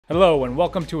Hello and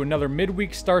welcome to another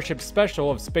midweek Starship special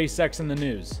of SpaceX in the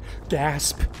News.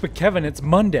 Gasp! But Kevin, it's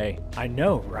Monday. I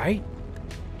know, right?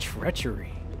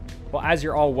 Treachery. Well, as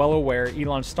you're all well aware,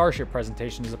 Elon's Starship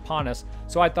presentation is upon us,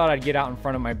 so I thought I'd get out in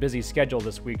front of my busy schedule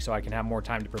this week so I can have more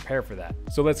time to prepare for that.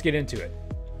 So let's get into it.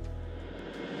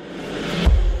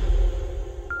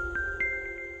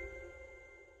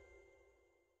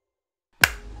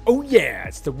 Oh yeah,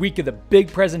 it's the week of the big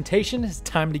presentation. It's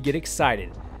time to get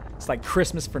excited. It's like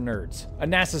Christmas for nerds. A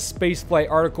NASA spaceflight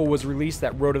article was released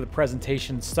that wrote of the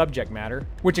presentation's subject matter,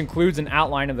 which includes an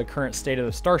outline of the current state of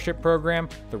the Starship program,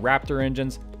 the Raptor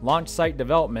engines, launch site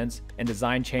developments, and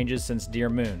design changes since Dear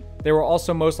Moon. There will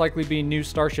also most likely be new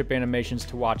Starship animations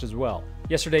to watch as well.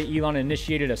 Yesterday, Elon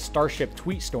initiated a Starship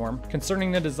tweet storm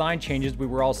concerning the design changes we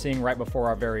were all seeing right before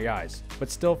our very eyes, but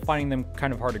still finding them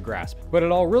kind of hard to grasp. But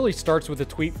it all really starts with a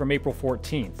tweet from April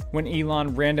 14th, when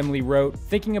Elon randomly wrote,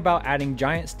 "Thinking about adding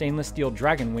giant stainless steel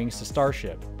dragon wings to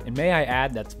Starship. And may I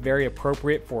add, that's very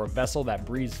appropriate for a vessel that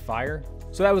breathes fire."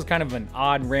 So that was kind of an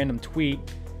odd random tweet,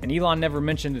 and Elon never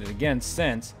mentioned it again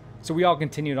since, so we all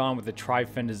continued on with the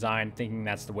tri-fin design thinking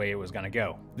that's the way it was going to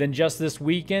go. Then just this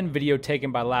weekend, video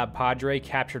taken by LabPadre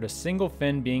captured a single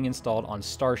fin being installed on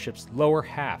Starship's lower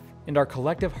half, and our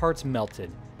collective hearts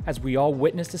melted as we all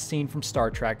witnessed a scene from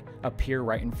Star Trek appear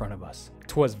right in front of us.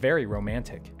 'Twas very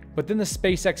romantic. But then the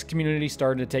SpaceX community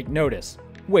started to take notice.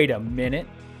 Wait a minute.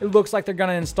 It looks like they're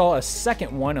going to install a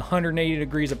second one 180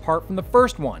 degrees apart from the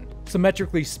first one.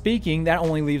 Symmetrically speaking, that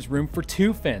only leaves room for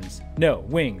two fins. No,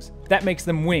 wings. That makes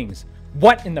them wings.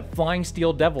 What in the flying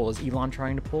steel devil is Elon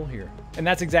trying to pull here? And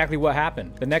that's exactly what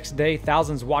happened. The next day,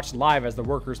 thousands watched live as the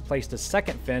workers placed a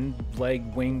second fin, leg,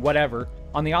 wing, whatever,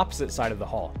 on the opposite side of the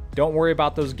hull. Don't worry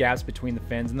about those gaps between the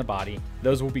fins and the body.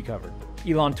 Those will be covered.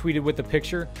 Elon tweeted with the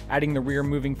picture, adding the rear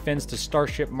moving fins to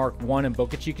Starship Mark I in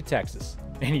Boca, Chica, Texas.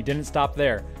 And he didn't stop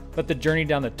there. Let the journey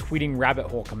down the tweeting rabbit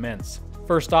hole commence.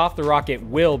 First off, the rocket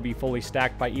will be fully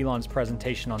stacked by Elon's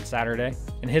presentation on Saturday.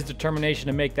 In his determination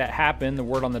to make that happen, the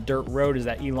word on the dirt road is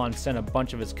that Elon sent a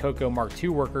bunch of his Coco Mark II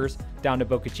workers down to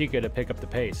Boca Chica to pick up the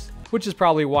pace, which is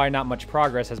probably why not much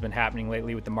progress has been happening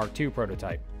lately with the Mark II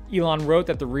prototype. Elon wrote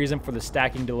that the reason for the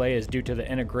stacking delay is due to the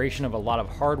integration of a lot of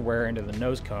hardware into the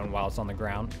nose cone while it's on the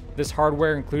ground. This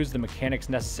hardware includes the mechanics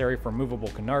necessary for movable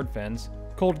canard fins,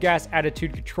 cold gas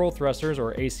attitude control thrusters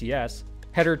or ACS,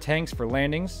 header tanks for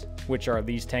landings, which are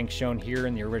these tanks shown here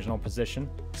in the original position,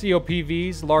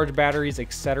 COPVs, large batteries,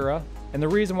 etc. And the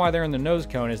reason why they're in the nose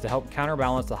cone is to help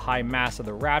counterbalance the high mass of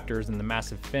the Raptors and the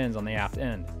massive fins on the aft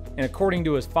end. And according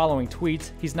to his following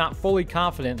tweets, he's not fully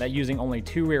confident that using only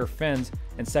two rear fins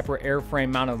and separate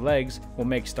airframe mounted legs will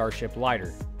make Starship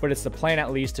lighter, but it's the plan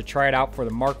at least to try it out for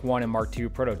the Mark I and Mark II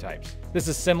prototypes. This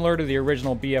is similar to the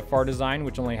original BFR design,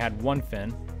 which only had one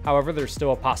fin. However, there's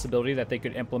still a possibility that they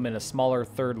could implement a smaller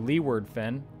third leeward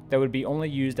fin that would be only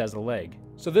used as a leg.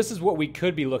 So this is what we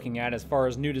could be looking at as far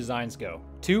as new designs go.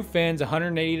 Two fins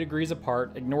 180 degrees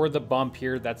apart. Ignore the bump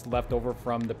here that's left over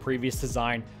from the previous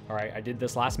design. All right, I did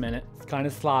this last minute. It's kind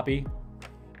of sloppy,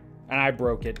 and I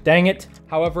broke it. Dang it.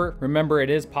 However, remember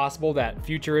it is possible that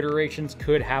future iterations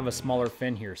could have a smaller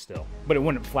fin here still, but it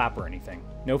wouldn't flap or anything.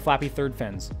 No flappy third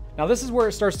fins. Now this is where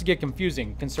it starts to get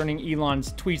confusing concerning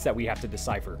Elon's tweets that we have to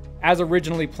decipher. As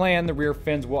originally planned, the rear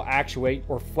fins will actuate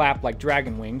or flap like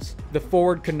dragon wings. The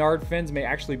forward canard fins may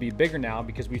actually be bigger now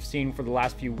because we've seen for the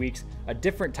last few weeks a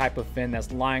different type of fin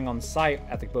that's lying on site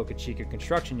at the Boca Chica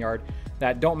construction yard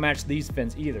that don't match these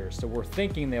fins either, so we're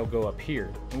thinking they'll go up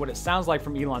here. And what it sounds like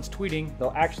from Elon's tweeting,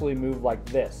 they'll actually move like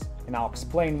this, and I'll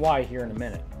explain why here in a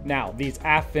minute. Now, these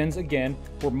aft fins, again,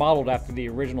 were modeled after the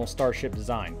original Starship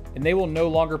design, and they will no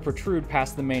longer protrude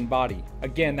past the main body.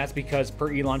 Again, that's because,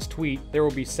 per Elon's tweet, there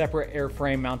will be separate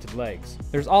airframe mounted legs.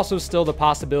 There's also still the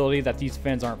possibility that these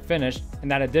fins aren't finished, and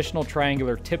that additional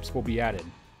triangular tips will be added.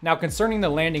 Now, concerning the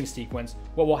landing sequence,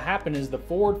 what will happen is the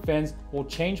forward fins will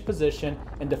change position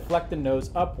and deflect the nose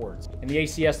upwards, and the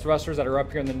ACS thrusters that are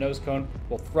up here in the nose cone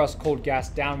will thrust cold gas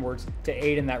downwards to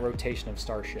aid in that rotation of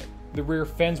Starship. The rear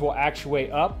fins will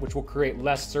actuate up, which will create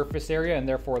less surface area and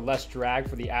therefore less drag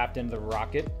for the aft end of the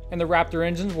rocket. And the Raptor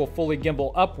engines will fully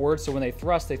gimbal upwards, so when they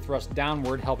thrust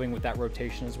downward, helping with that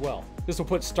rotation as well. This will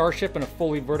put Starship in a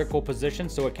fully vertical position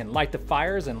so it can light the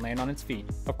fires and land on its feet.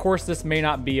 Of course, this may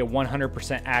not be a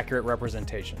 100% accurate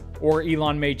representation, or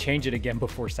Elon may change it again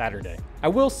before Saturday. I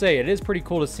will say it is pretty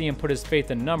cool to see him put his faith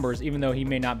in numbers, even though he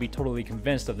may not be totally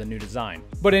convinced of the new design.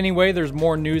 But anyway, there's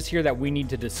more news here that we need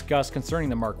to discuss concerning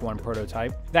the Mark I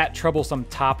prototype. That troublesome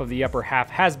top of the upper half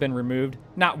has been removed,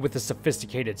 not with a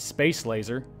sophisticated space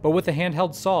laser, but with a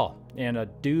handheld saw and a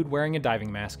dude wearing a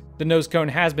diving mask. The nose cone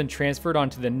has been transferred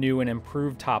onto the new and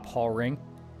improved top hull ring,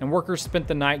 and workers spent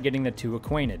the night getting the two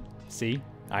acquainted. See?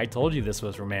 I told you this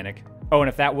was romantic. Oh, and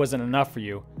if that wasn't enough for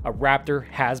you, a Raptor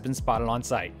has been spotted on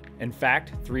site. In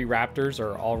fact, 3 Raptors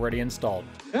are already installed.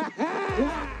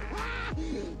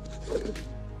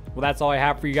 Well, that's all I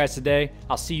have for you guys today.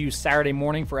 I'll see you Saturday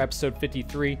morning for episode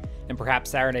 53, and perhaps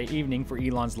Saturday evening for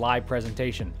Elon's live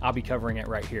presentation. I'll be covering it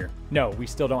right here. No, we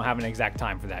still don't have an exact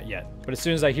time for that yet. But as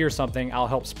soon as I hear something, I'll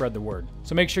help spread the word.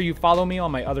 So make sure you follow me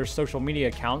on my other social media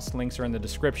accounts. Links are in the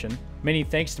description. Many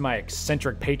thanks to my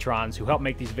eccentric patrons who help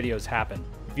make these videos happen.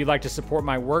 If you'd like to support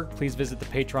my work, please visit the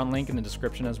Patreon link in the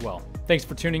description as well. Thanks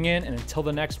for tuning in, and until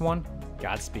the next one,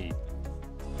 Godspeed.